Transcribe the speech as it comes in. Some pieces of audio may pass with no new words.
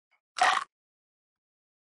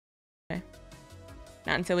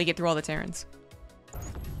Not until we get through all the Terrans.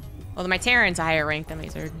 Although my Terran's a higher rank than my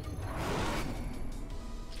Zerg.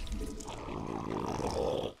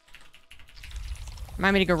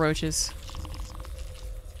 Remind me to go Roaches.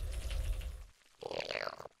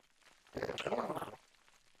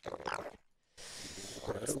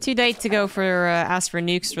 It's too late to go for ask for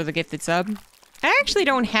nukes for the gifted sub. I actually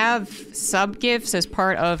don't have sub gifts as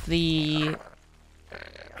part of the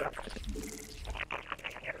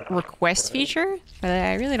request feature, but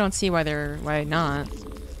I really don't see why not.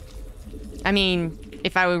 I mean,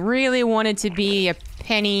 if I really wanted to be a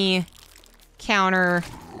penny counter,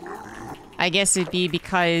 I guess it'd be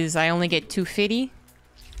because I only get 250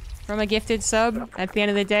 from a gifted sub at the end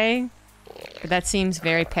of the day. But that seems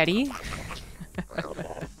very petty.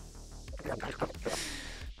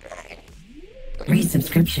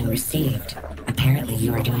 Resubscription received. Apparently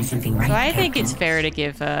you are doing something right. So I think it's fair to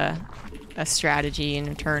give a strategy in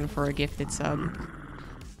return for a gifted sub.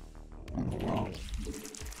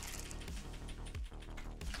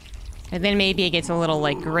 And then maybe it gets a little,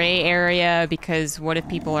 like, gray area, because what if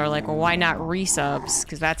people are like, well, why not resubs?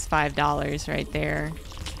 Because that's $5 right there.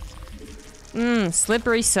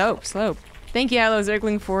 Slippery slope. Thank you, Hello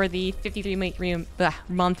Zergling, for the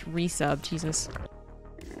 53-month resub. Jesus.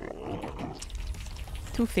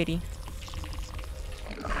 250.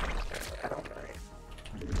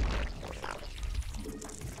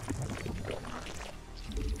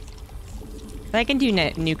 I can do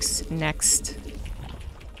nukes next.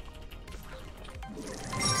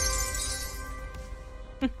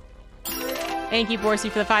 Thank you, Borsey,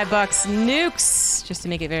 for the $5. Nukes! Just to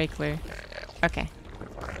make it very clear. Okay.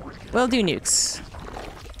 We'll do nukes.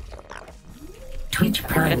 Twitch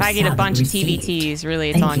Prime but if I get a bunch of TVTs,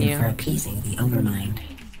 really, it's on you. For appeasing the overmind.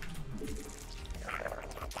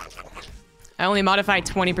 I only modified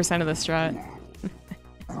 20% of the strat.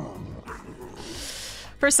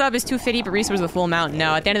 First sub is 250, but resource the full amount.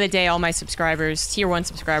 No, at the end of the day, all my subscribers, tier 1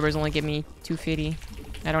 subscribers, only give me 250.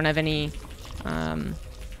 I don't have any,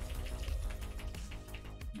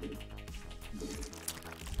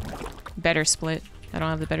 better split. I don't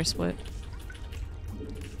have the better split.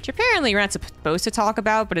 Which apparently you're not supposed to talk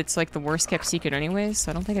about, but it's like the worst kept secret anyways,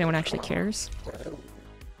 so I don't think anyone actually cares.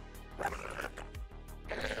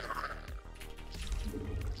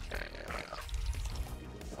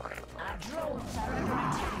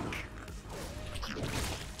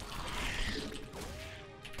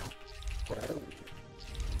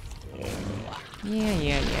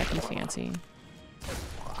 Yeah, be fancy.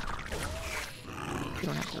 You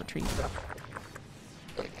don't have to retreat.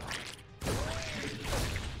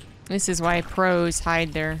 This is why pros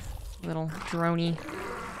hide their little droney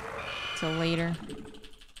till later.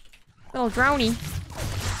 Little droney.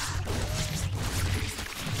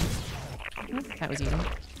 That was easy.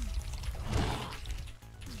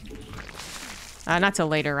 Not till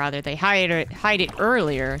later, rather. They hide it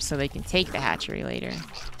earlier so they can take the hatchery later.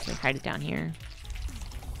 So they hide it down here.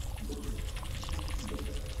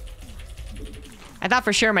 I thought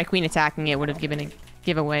for sure my queen attacking it would have given a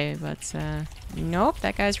giveaway, but nope,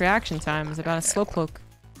 that guy's reaction time is about a slowpoke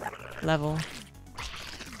level.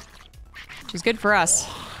 Which is good for us.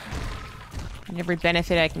 And every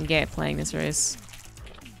benefit I can get playing this race.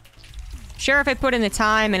 Sure, if I put in the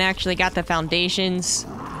time and actually got the foundations,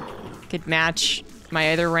 could match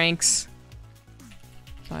my other ranks.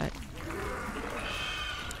 But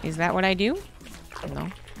is that what I do? No.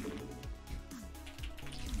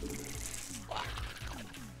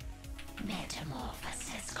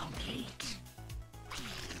 Metamorphosis complete.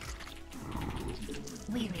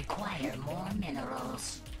 We require more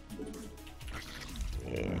minerals.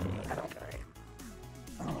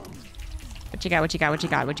 What you got?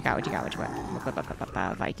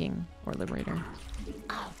 Viking or Liberator.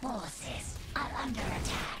 Our forces are under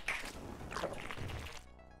attack.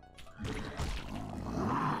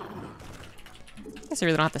 I guess I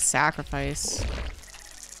really don't have to sacrifice.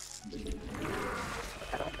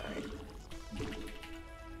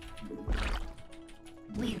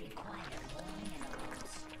 We require more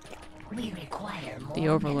minerals. We require more The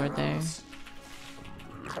Overlord minerals.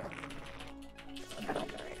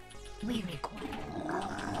 We require more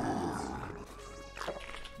minerals.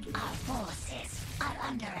 Our forces are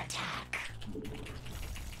under attack.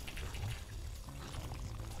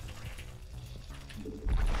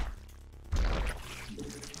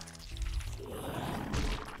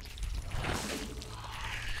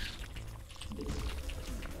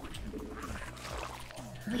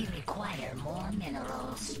 We require more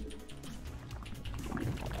minerals.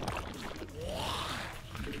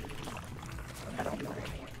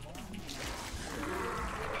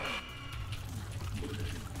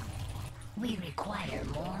 We require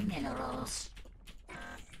more minerals.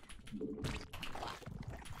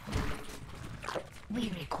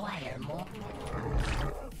 We require more.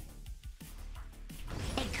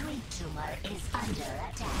 A creep tumor is under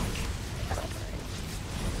attack.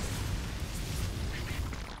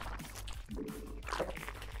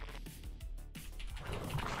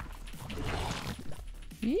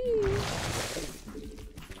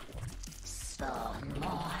 Spawn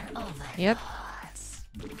more overlords. Yep.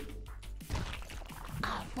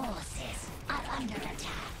 Our forces are under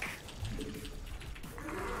attack.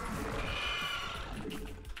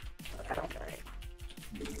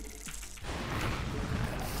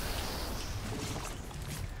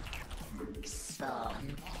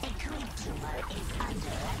 Spawn. A creep tumor is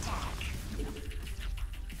under attack.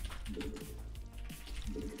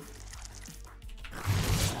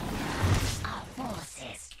 Our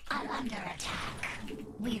forces are under attack.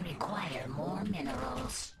 We require more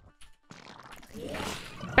minerals.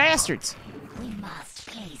 Bastards! We must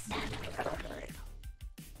place them.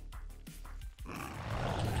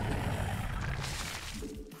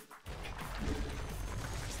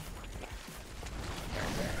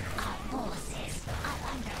 Our forces are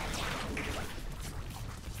under attack.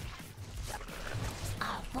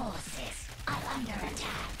 Our forces are under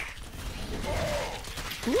attack.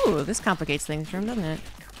 Ooh, this complicates things for him, doesn't it?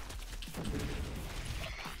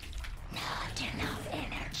 Not enough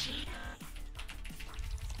energy.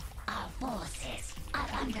 Our forces are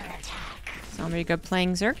under attack. ZombieGrub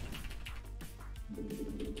playing Zerg.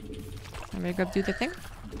 ZombieGrub do the thing.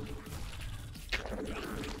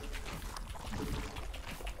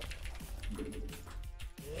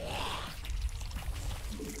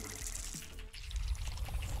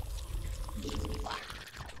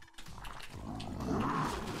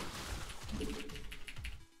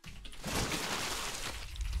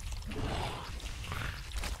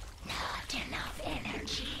 Not enough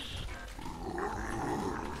energy.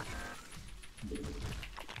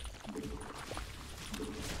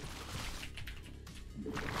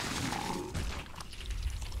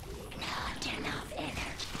 Not enough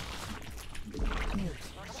energy.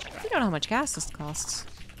 We don't know how much gas this costs.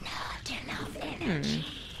 Not enough energy.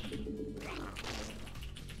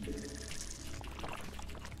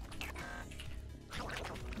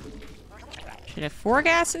 Should have 4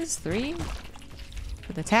 gases? 3?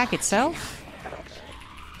 For the attack itself?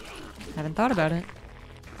 Haven't thought about it.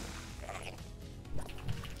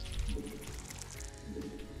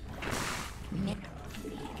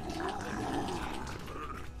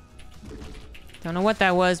 Don't know what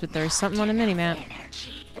that was, but there's something on the minimap.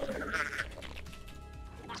 Energy.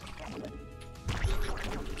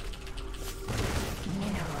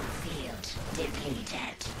 Mineral field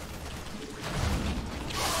depleted.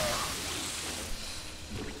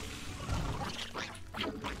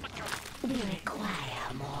 We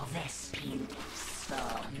require more Vespine.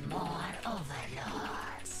 Spawn more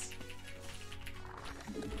overlords.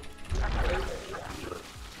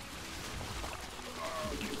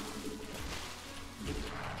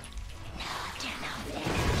 Not enough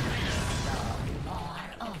energy. Spawn more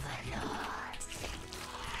overlords.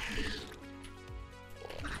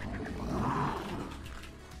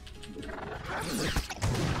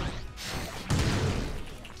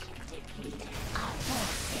 Our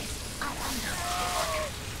forces are under attack.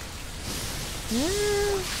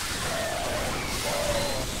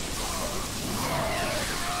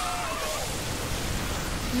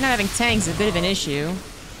 Not having tanks is a bit of an issue.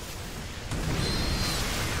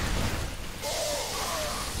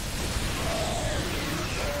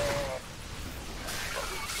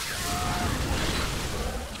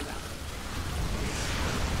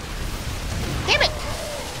 Damn it!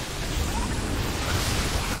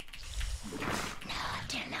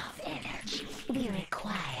 Not enough energy. We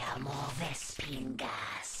require more Vespine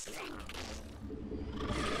gas.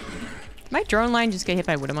 Might drone line just get hit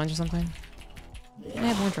by Widowmons or something? Can I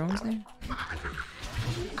have more drones there?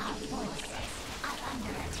 Our forces are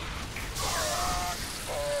under attack.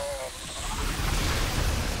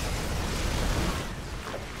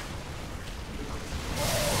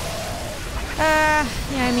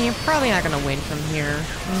 Yeah, I mean, you're probably not gonna win from here,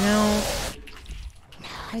 you know?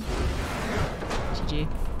 GG.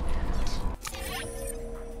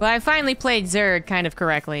 Well, I finally played Zerg kind of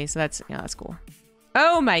correctly, so that's, you know, that's cool.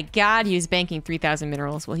 Oh my god, he was banking 3,000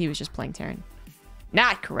 minerals while he was just playing Terran.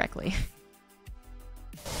 Not correctly.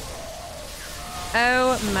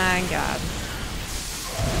 Oh my god.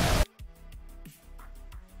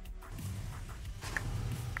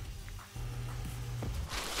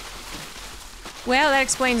 Well, that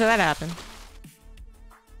explains how that happened.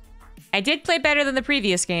 I did play better than the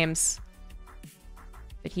previous games,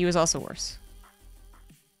 but he was also worse.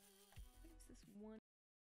 one.